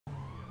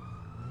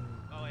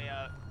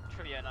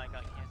trivia and I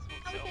got canceled.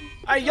 So.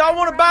 Hey, y'all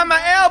want to buy my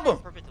album?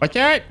 What's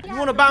that? You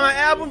want to buy my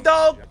album,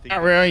 dog?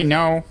 Not really,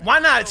 no. Why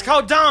not? It's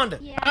called Donda.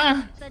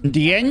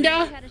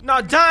 Donda? No,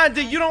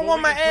 Donda. You don't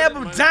want my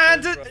album,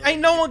 Donda?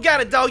 Ain't no one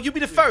got it, dog. You be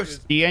the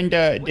first.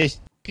 Donda, this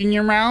in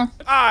your mouth?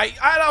 Alright,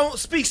 I don't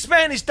speak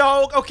Spanish,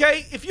 dog,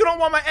 okay? If you don't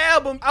want my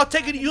album, I'll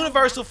take it to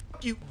Universal.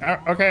 Fuck you.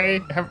 Okay.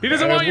 He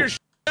doesn't want your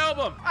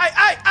album.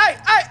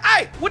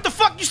 Hey! What the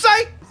fuck you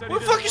say? What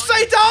the fuck you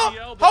say, dog?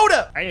 Hold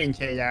up. I didn't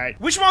say that.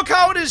 Which one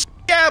called this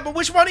album?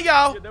 Which one of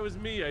y'all? Yeah, that was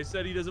me. I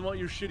said he doesn't want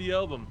your shitty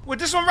album. With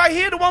this one right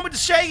here, the one with the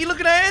shaggy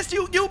looking ass?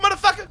 You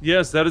motherfucker?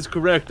 Yes, that is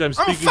correct. I'm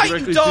I'ma speaking fight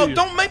directly you, dog. to you.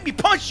 Don't make me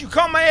punch you.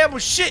 Call my album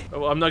shit.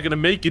 Oh, I'm not gonna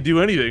make you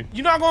do anything.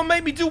 You're not gonna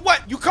make me do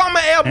what? You call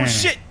my album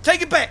shit.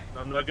 Take it back.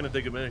 I'm not gonna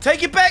take it back.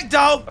 Take it back,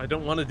 dog. I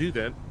don't want to do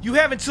that. You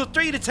have until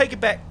 3 to take it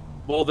back.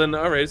 Well then,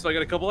 all right. So I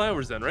got a couple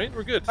hours then, right?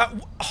 We're good.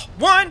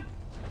 1,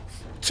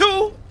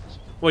 2,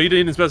 Well, you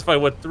didn't even specify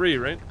what 3,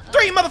 right?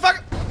 3,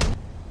 motherfucker.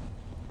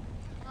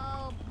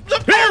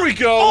 There we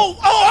go.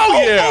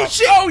 Oh, yeah. Oh,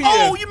 shit. Oh,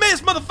 yeah. Oh, you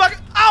missed,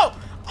 motherfucker.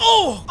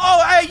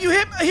 Oh, hey, you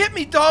hit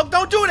me, dog.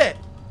 Don't do that.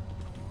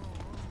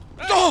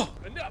 Hey, Oh.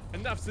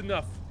 Enough's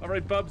enough. All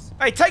right, Bubs.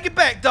 Hey, take it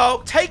back,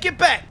 dog. Take it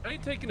back. I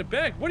ain't taking it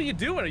back. What are you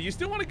doing? You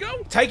still want to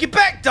go? Take it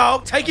back,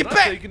 dog. Take it I'm not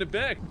back. taking it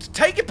back.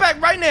 Take it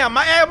back right now.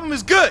 My album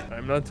is good.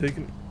 I'm not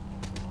taking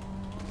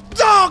it.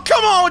 Dog,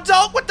 come on,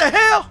 dog. What the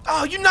hell?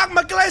 Oh, you knocked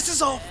my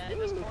glasses off. And in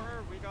this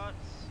corner, we got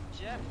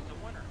Jeff, the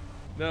winner.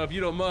 Now, if you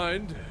don't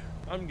mind,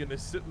 I'm gonna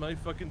sip my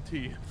fucking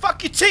tea.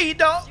 Fuck your tea,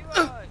 dog.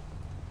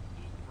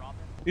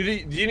 Do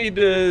you need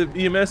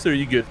EMS or are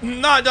you good?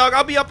 Nah, dog.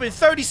 I'll be up in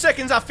 30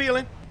 seconds, I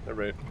feeling. All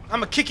right. I'm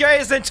gonna kick your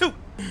ass in, too.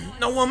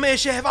 No one man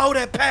should have all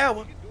that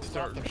power.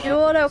 You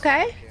doing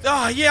okay?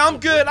 Oh, yeah, I'm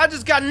good. I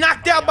just got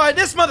knocked out by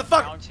this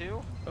motherfucker. Round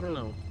 2. I don't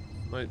know.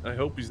 I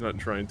hope he's not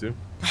trying to.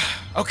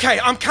 Okay,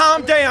 I'm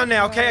calmed down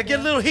now, okay? I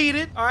get a little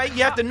heated. All right,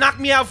 you have to knock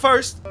me out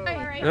first. All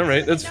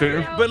right, that's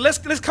fair. But let's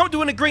come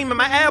to an agreement.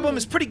 My album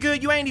is pretty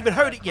good. You ain't even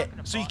heard it yet,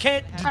 so you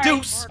can't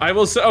deduce. I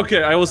will say,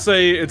 okay, I will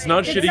say it's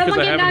not shitty because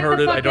I haven't heard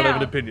it. I don't have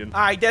an out? opinion.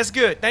 All right, that's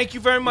good. Thank you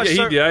very much,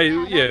 sir. Yeah,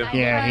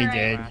 Yeah, he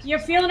did. You're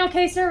feeling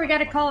okay, sir? We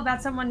got a call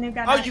about someone who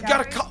got Oh, you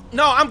got a call?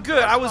 No, I'm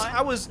good. I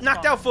was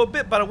knocked out for a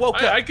bit, but I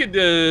woke up. I could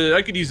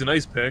use an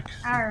ice pick.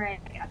 All right.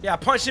 I got you. Yeah, I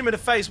punched him in the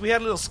face. We had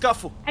a little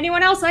scuffle.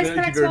 Anyone else? Ice Thank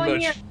you packs very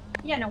going much. here?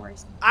 Yeah, no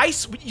worries.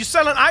 Ice? You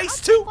selling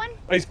ice too?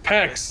 Ice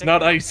packs,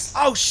 not ice.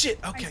 Oh shit.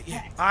 Okay,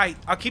 yeah. All right,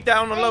 I'll keep that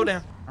on the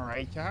lowdown. All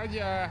right, so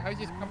how's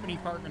this company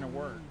car gonna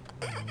work?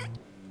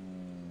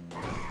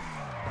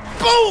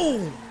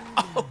 Boom!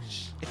 Oh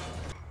shit.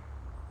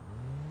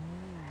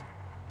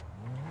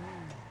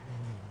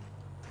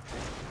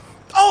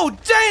 Oh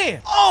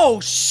damn! Oh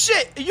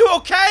shit! Are you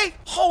okay?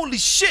 Holy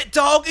shit,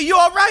 dog! Are you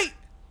all right?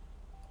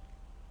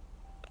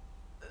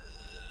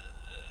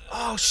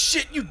 Oh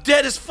shit! You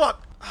dead as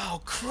fuck!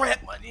 Oh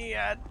crap! Money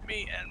at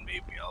me and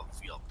maybe I'll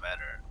feel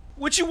better.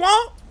 What you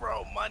want?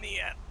 Throw money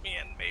at me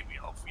and maybe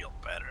I'll feel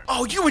better.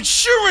 Oh, you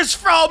insurance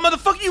fraud,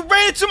 motherfucker! You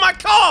ran into my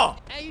car!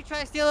 Hey, you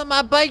try stealing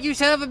my bike, you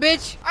son of a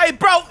bitch? Hey,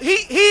 bro, he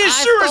insurance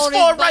stole his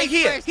fraud bike right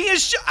here.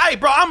 first. Hey,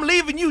 bro, I'm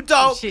leaving you,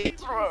 dog. Oh, shit.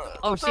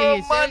 Throw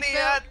shit, money seriously?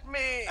 at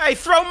me. Hey,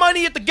 throw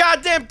money at the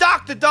goddamn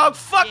doctor, dog.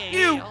 Fuck Yeah,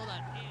 you. hold on.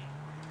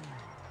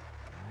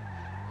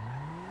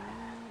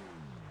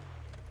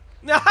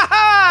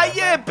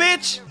 Yeah,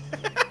 bitch.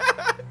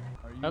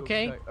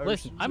 Okay,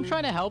 listen, I'm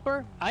trying to help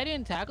her. I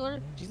didn't tackle her.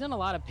 She's in a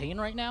lot of pain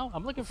right now.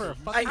 I'm looking for a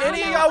fucking... Hey,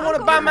 any of y'all want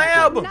to buy my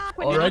album?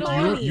 All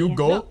right, you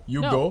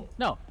go.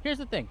 No, here's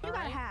the thing.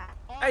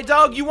 Hey,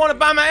 dog, you want to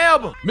buy my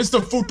album? Mr.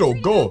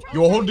 Futo, go.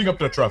 You are holding up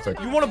the traffic.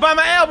 You want to buy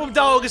my album,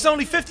 dog? It's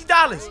only $50.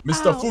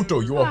 Mr.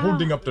 Futo, you are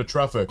holding up the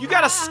traffic. You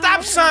got a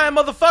stop sign,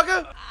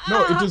 motherfucker.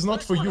 No, it is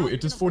not for you.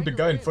 It is for the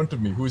guy in front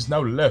of me who is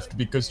now left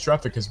because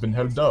traffic has been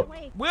held up.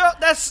 Well,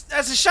 that's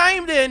a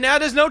shame then. Now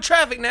there's no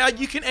traffic now.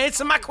 You can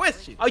answer my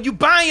question. Are you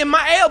buying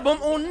my album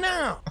or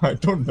no? I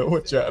don't know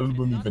what your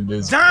album even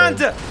is.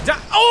 Donda.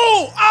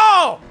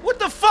 Oh, what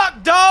the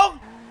fuck, dog?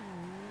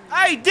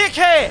 Hey,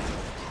 dickhead.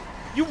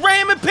 You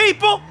ramming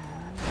people?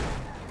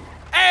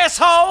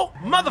 Asshole,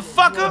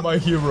 motherfucker. You are my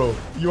hero.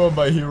 You are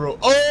my hero.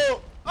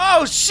 Oh!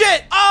 Oh,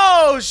 shit.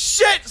 Oh,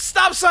 shit.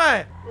 Stop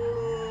sign.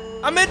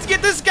 I meant to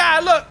get this guy.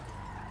 Look.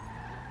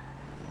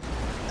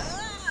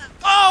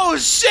 Oh,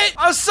 shit.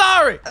 I'm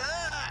sorry.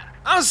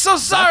 I'm so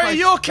sorry. Are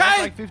you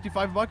okay? That's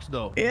like $55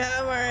 though. Yeah,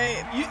 I'm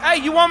alright.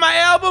 Hey, you want my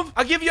album?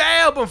 I'll give you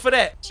an album for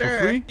that. Sure.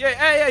 For free? Yeah,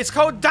 hey, it's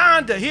called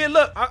Donda. Here,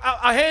 look.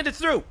 I'll hand it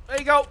through. There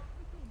you go.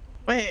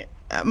 Wait,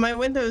 my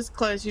window's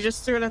closed. You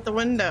just threw it out the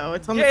window.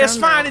 It's on the Yeah, it's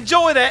ground fine. now.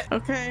 Enjoy that.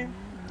 Okay.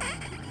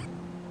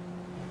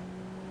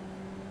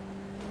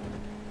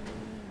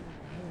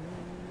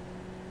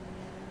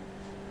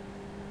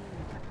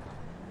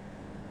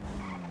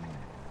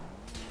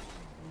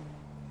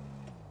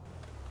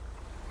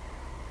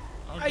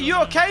 Hey, you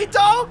okay,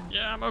 dog?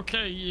 Yeah, I'm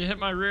okay. You hit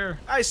my rear.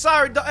 Hey,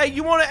 sorry, dog. Hey,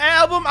 you want an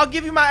album? I'll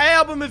give you my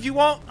album if you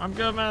want. I'm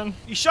good, man.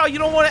 You sure you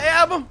don't want an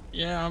album?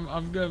 Yeah,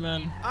 I'm good,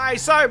 man. All right,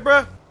 sorry,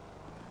 bruh.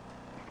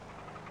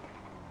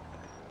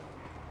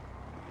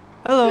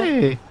 Hello.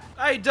 Hey.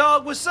 Hey,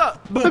 dog, what's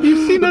up? Have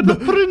you seen the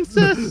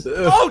princess?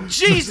 Oh,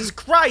 Jesus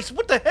Christ.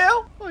 What the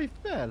hell? I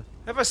fell.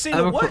 Have I seen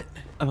a what?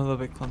 I'm a little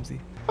bit clumsy.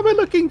 I'm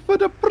looking for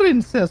the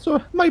princess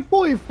or my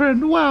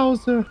boyfriend,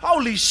 Wowzer.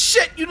 Holy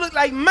shit, you look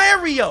like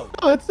Mario.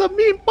 Oh, it's a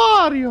me,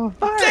 Mario.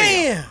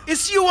 Damn,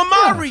 it's you and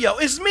Mario.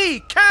 It's me,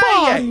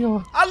 Kanye.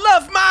 Mario. I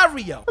love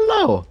Mario.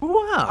 Hello.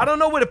 Wow. I don't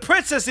know where the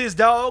princess is,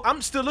 dog.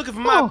 I'm still looking for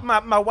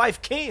my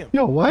wife, Kim.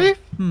 Your wife?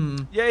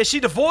 Yeah, she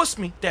divorced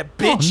me, that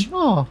bitch.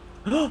 Oh,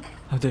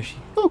 How dare she?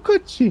 no. How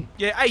could she?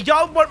 Yeah, hey,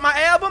 y'all want my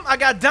album? I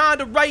got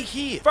Donda right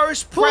here.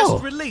 First press Oh.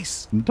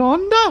 release.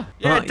 Donda?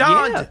 Yeah,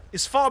 Donda. yeah.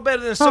 It's far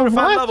better than Certified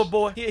much? Lover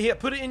Boy. Here,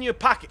 put it in your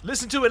pocket.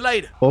 Listen to it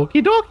later.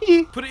 Okie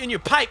dokie. Put it in your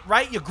pipe,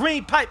 right? Your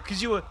green pipe,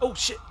 cause you were. Oh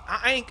shit,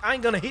 I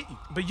ain't gonna hit you.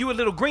 But you a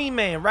little green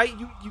man, right?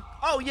 You.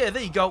 Oh yeah,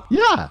 there you go.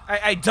 Yeah.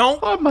 I don't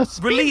I'm a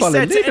speed release bullet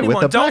that to leader with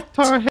anyone. a black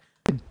Don't. tar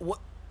head.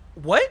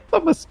 What?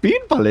 I'm a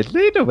speed bullet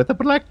leader with a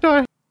black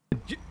tar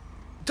head.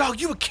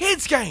 Dog, you a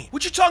kids game.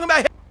 What you talking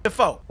about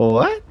for?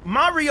 What?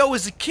 Mario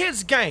is a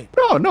kids game.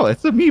 No,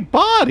 it's a me,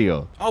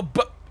 Mario. Oh,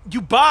 but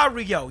you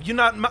Barrio. You're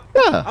not.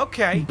 Yeah.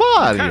 Okay.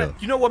 Mario.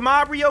 You know what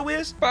Mario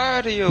is?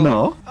 Mario.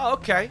 No. Oh,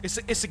 okay.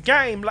 It's a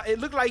game. It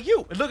look like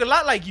you. It look a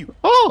lot like you.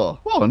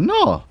 Oh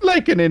no.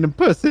 Like an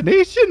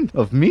impersonation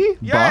of me,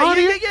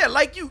 Mario? Yeah.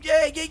 Like you.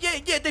 Yeah.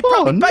 They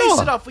probably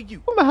base it off of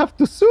you. I'm gonna have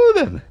to sue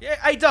them. Yeah.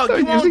 Hey, dog. They're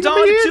You want using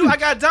Donda me too? in. I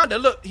got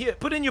Donda. Look here.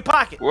 Put it in your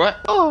pocket. What?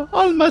 Oh,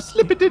 I must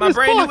slip it in My his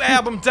brand new pocket.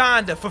 album,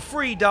 Donda, for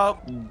free, dog.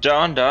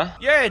 Donda.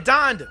 Yeah,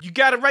 Donda. You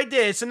got it right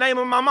there. It's the name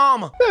of my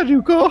mama. There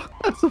you go.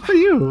 That's for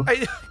you.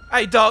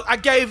 Hey, dog. I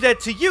gave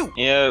that to you.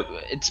 Yeah,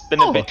 it's been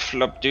a big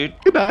flop, dude.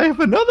 Can I have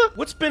another?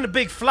 What's been a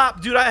big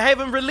flop, dude? I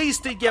haven't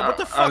released it yet. What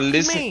the fuck you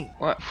listen. mean?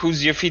 What?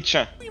 Who's your feature?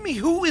 What do you mean?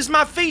 Who is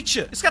my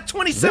feature? It's got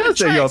 27 There's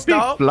your tracks, big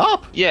dog.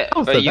 flop. Yeah,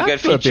 Oh, so but you got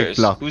that's a big features.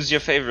 flop. Who's your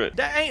favorite?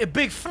 That ain't a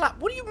big flop.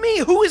 What do you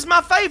mean? Who is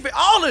my favorite?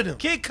 All of them.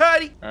 Kid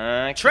Cudi,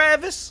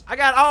 Travis. I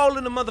got all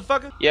of them,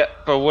 motherfucker. Yeah,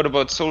 but what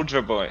about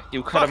Soldier Boy?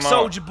 You cut Fuck him out.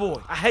 Soldier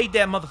Boy. I hate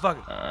that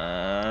motherfucker.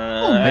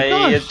 Oh my I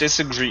gosh.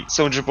 disagree.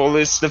 Soldier Boy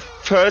is the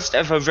first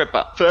ever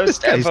rapper. This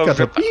First guy's ever got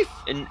a rapper beef.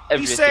 in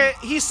everything.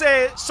 He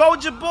said,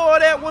 Soldier Boy,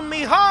 that with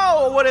me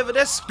ho or whatever.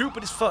 That's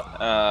stupid as fuck.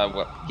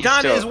 Well, he's Donda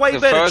still is way the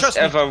better. first Trust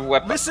ever me.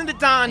 rapper. Listen to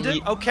Donda,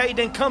 Ye- okay?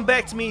 Then come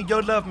back to me and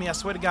you'll love me. I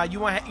swear to God, you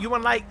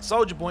won't like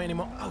Soldier Boy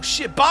anymore. Oh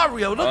shit,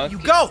 Barrio, look, you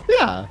go.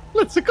 Yeah,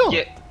 let's go.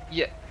 Yeah.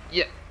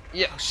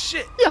 Oh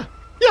shit. Yeah.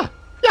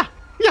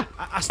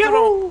 I still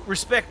don't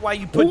respect why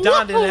you put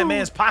Donda in that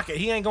man's pocket.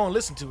 He ain't gonna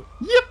listen to it.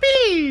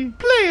 Yippee!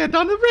 Play it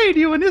on the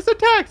radio and it's a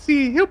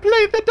taxi. He'll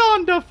play the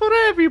Donda for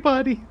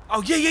everybody.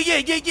 Oh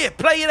yeah.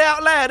 Play it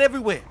out loud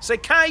everywhere. Say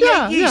Kanye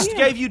Yeah, East yeah.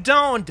 gave you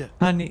Donda.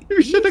 Honey.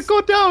 You should go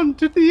down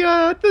to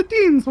the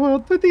Dean's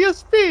World, to the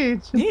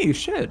stage. Yeah, you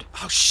should.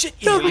 Oh shit,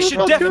 yeah, Tell I me should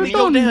about definitely your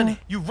go down Donda. there.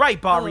 You right,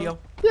 Barrio.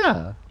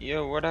 Yeah.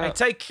 Yo, what Hey, up?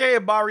 take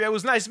care, Barrio. It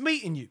was nice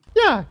meeting you.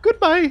 Yeah,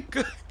 goodbye.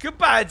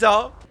 Goodbye,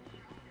 dog.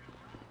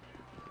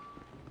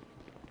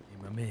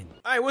 My man,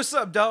 Hey, what's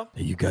up, dog?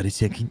 hey, you got a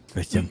second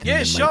for something Yeah,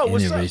 that sure, might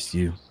what's up? interest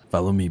you?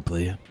 Follow me,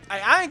 player.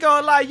 Hey, I ain't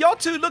gonna lie, y'all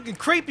two looking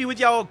creepy with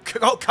y'all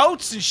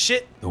coats and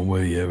shit. Don't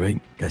worry, all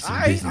right? Got some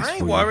I business ain't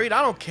for worried.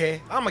 I don't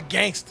care. I'm a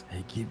gangster. you.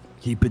 Hey,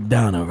 keep it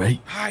down, all right?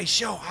 All right,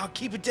 sure. I'll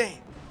keep it down.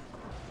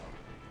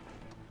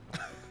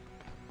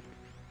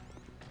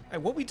 Hey,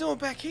 what we doing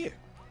back here?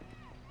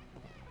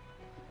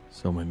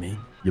 So, my man,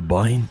 you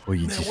buying or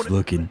you Man, just what-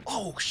 looking?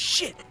 Oh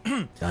shit.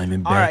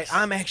 Diamond All right, bats,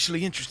 I'm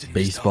actually interested in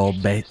this, baseball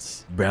dog.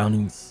 bats,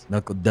 brownings,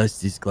 knuckle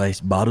dusters, glass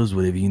bottles,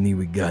 whatever you need,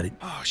 we got it.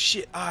 Oh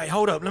shit. All right,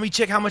 hold up. Let me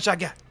check how much I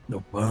got. No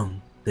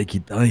problem. Take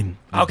your time.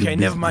 We Okay,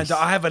 do never mind, business.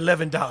 dog. I have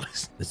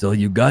 $11. That's all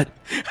you got?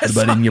 What That's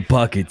about all- in your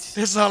pockets?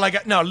 That's all I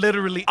got. No,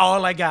 literally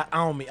all I got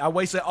on me. I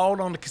wasted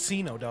all on the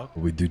casino, dog.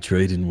 We do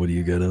trading. What do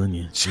you got on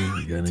you?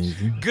 You got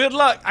anything? Good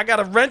luck. I got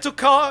a rental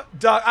car,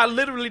 dog. I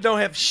literally don't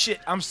have shit.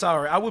 I'm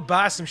sorry. I would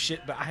buy some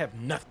shit, but I have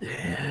nothing.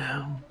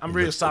 I'm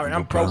real sorry.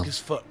 I'm broke as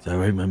fuck. It's all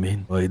right, my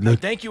man. All right, look.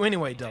 Thank you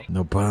anyway, though.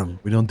 No problem.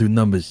 We don't do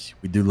numbers.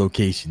 We do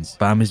locations.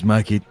 Farmers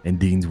Market and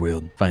Dean's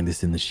World. Find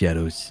us in the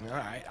shadows. All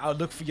right, I'll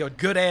look for your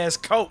good ass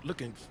coat,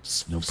 looking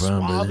No problem,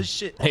 suave brother. as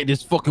shit. Hey,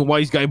 this fucking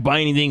wise guy buy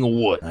anything or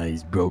what?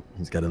 He's broke.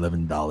 He's got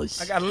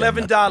 $11. I got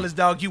 $11,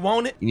 dog. You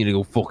want it? You need to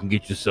go fucking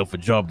get yourself a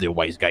job there,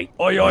 wise guy.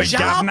 Oi, Job?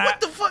 governor.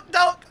 What the fuck,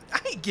 dog? I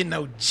ain't getting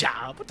no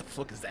job. What the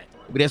fuck is that?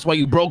 That's why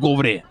you broke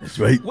over there. That's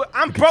right. Well,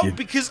 I'm Look at broke you.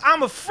 because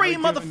I'm a free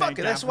motherfucker.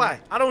 That's why.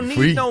 I don't need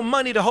Free? no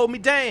money to hold me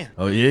down.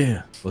 Oh,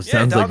 yeah. Well, Yeah,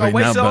 sounds dog, I like right now,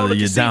 wasted all brother, the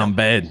you're casino. down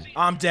bad.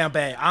 I'm down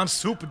bad. I'm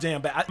super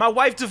damn bad. My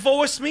wife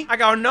divorced me. I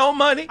got no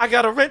money. I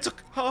got a rental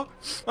car.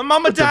 My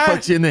mama What the died.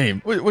 fuck's your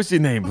name? What's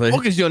your name, player?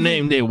 What is your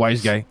name there,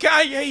 wise guy?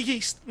 Kanye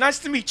East. Nice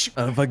to meet you.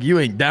 Fuck, you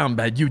ain't down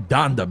bad. You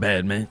Donda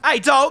bad, man. Hey,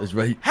 dog. That's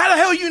right. How the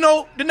hell you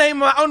know the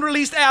name of my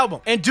unreleased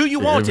album? And do you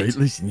want Yeah, right. it?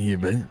 Listen here,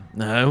 man.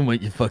 Nah, I don't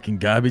want your fucking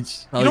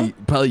garbage. You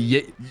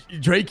Probably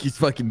Drake is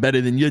fucking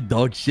better than your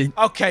dog shit.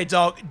 Okay,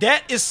 dog.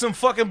 That is some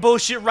fucking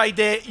bullshit right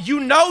there. You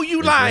know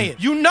you lying.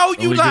 You know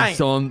you lying.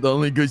 The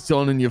only good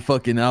song on your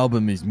fucking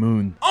album is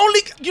Moon.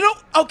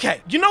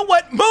 Okay. You know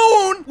what?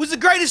 Moon was the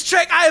greatest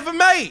track I ever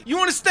made. You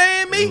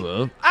understand me?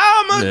 Well,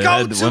 I'ma go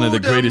had to one of the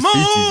greatest moon,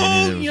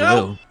 features in it. you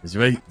know? That's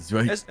right. That's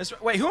right. That's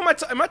right. Wait, who am I?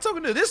 Am I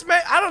talking to? This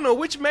man? I don't know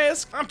which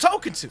mask I'm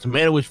talking to. What's the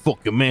matter with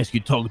fucking mask you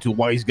talking to,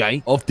 wise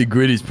guy? Off the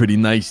Grid is pretty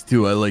nice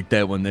too. I like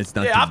that one. That's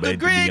not too off bad, the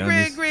grid, to be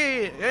honest.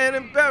 grid,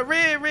 and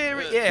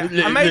red.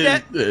 Yeah, I made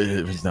that.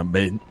 It's not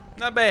bad.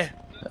 Not bad.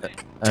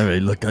 All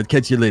right, look, I'll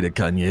catch you later,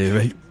 Kanye.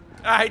 Right?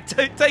 All right,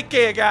 take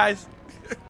care, guys.